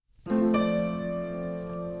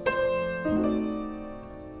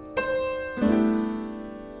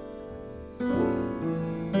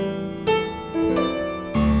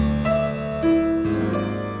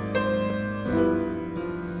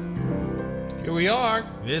Here we are.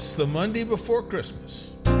 It's the Monday before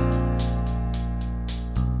Christmas.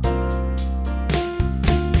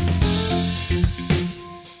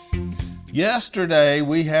 Yesterday,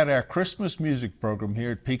 we had our Christmas music program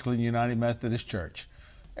here at Peakland United Methodist Church.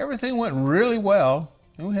 Everything went really well,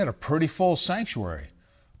 and we had a pretty full sanctuary.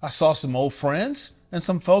 I saw some old friends and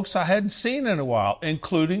some folks I hadn't seen in a while,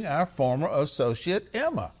 including our former associate,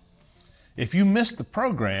 Emma. If you missed the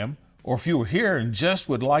program, or if you were here and just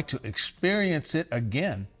would like to experience it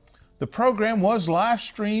again, the program was live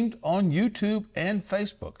streamed on YouTube and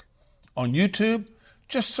Facebook. On YouTube,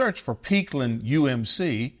 just search for Peakland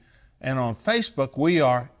UMC, and on Facebook, we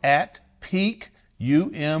are at Peak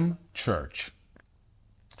UM Church.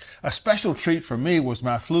 A special treat for me was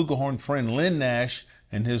my flugelhorn friend Lynn Nash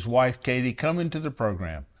and his wife Katie coming to the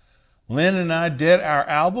program. Lynn and I did our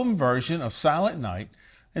album version of Silent Night,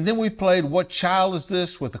 and then we played What Child Is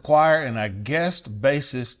This with the choir and our guest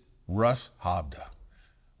bassist Russ Hovda.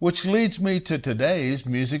 Which leads me to today's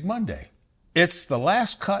Music Monday. It's the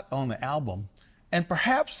last cut on the album, and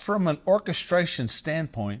perhaps from an orchestration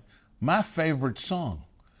standpoint, my favorite song.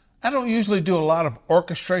 I don't usually do a lot of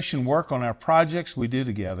orchestration work on our projects we do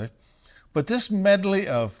together, but this medley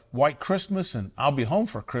of White Christmas and I'll Be Home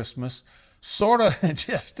for Christmas sort of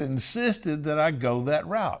just insisted that I go that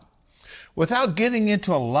route. Without getting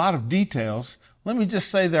into a lot of details, let me just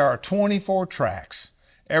say there are 24 tracks,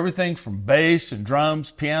 everything from bass and drums,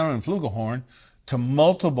 piano and flugelhorn, to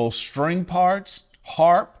multiple string parts,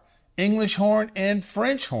 harp, English horn, and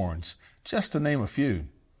French horns, just to name a few.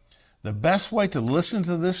 The best way to listen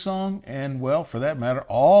to this song, and well, for that matter,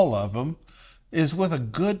 all of them, is with a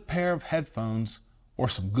good pair of headphones or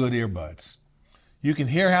some good earbuds. You can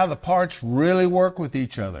hear how the parts really work with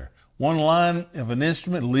each other, one line of an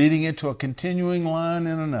instrument leading into a continuing line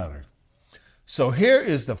in another. So here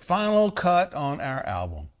is the final cut on our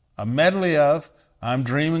album, a medley of I'm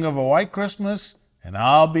Dreaming of a White Christmas and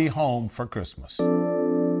I'll Be Home for Christmas.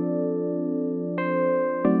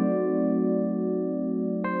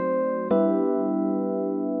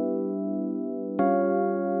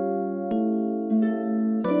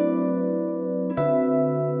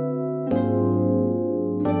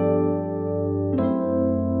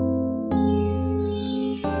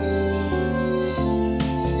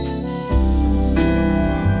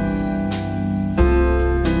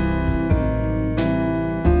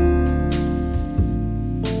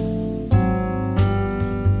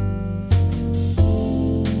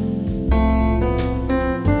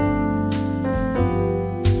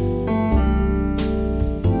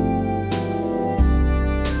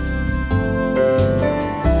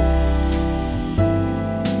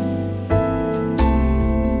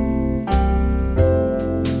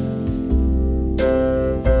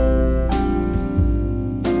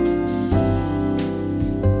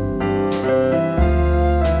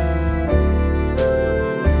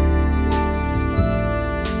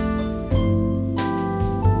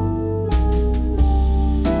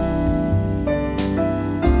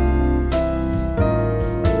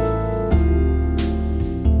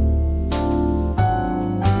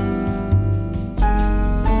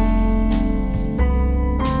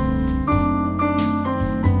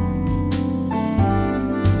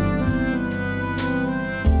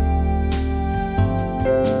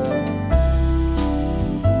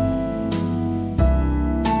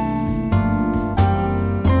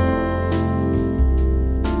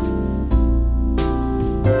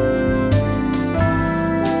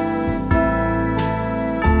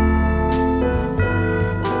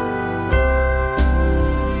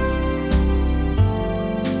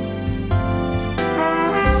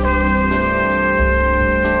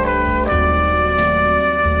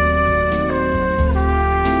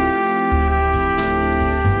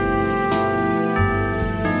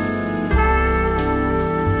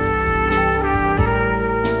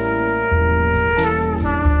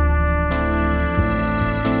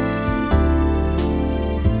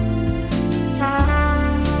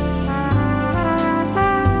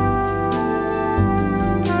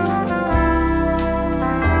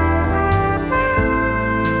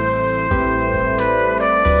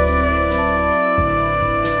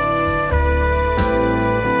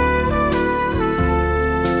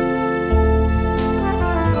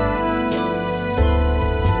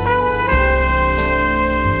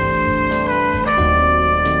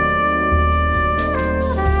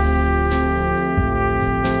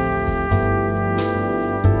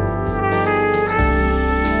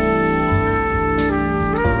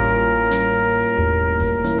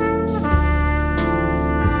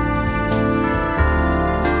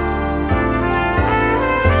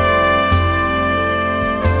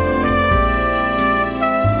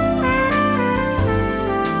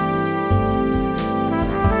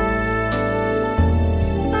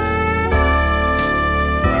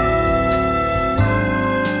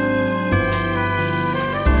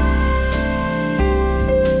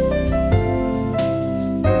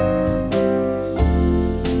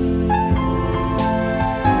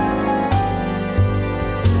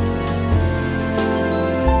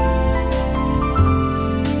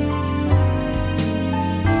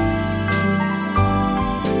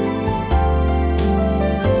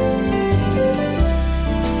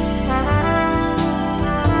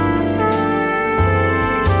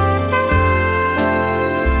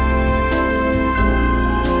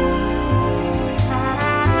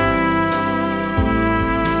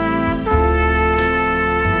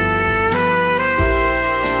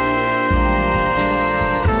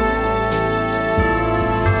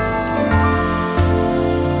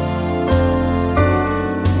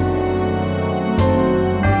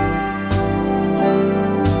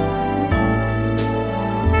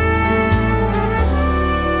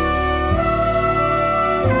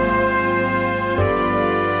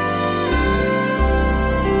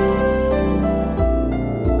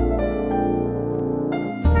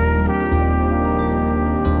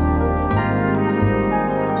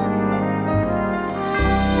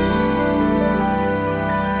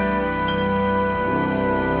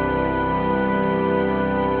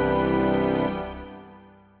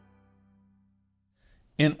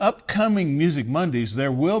 In upcoming Music Mondays,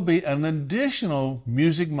 there will be an additional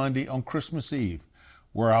Music Monday on Christmas Eve,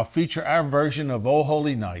 where I'll feature our version of Oh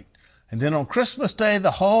Holy Night. And then on Christmas Day,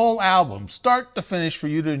 the whole album, start to finish, for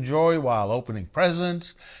you to enjoy while opening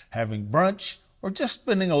presents, having brunch, or just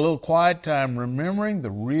spending a little quiet time remembering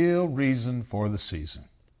the real reason for the season.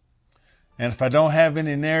 And if I don't have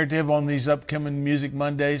any narrative on these upcoming Music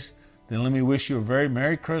Mondays, then let me wish you a very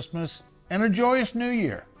Merry Christmas and a joyous New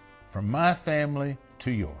Year from my family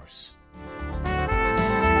to yours.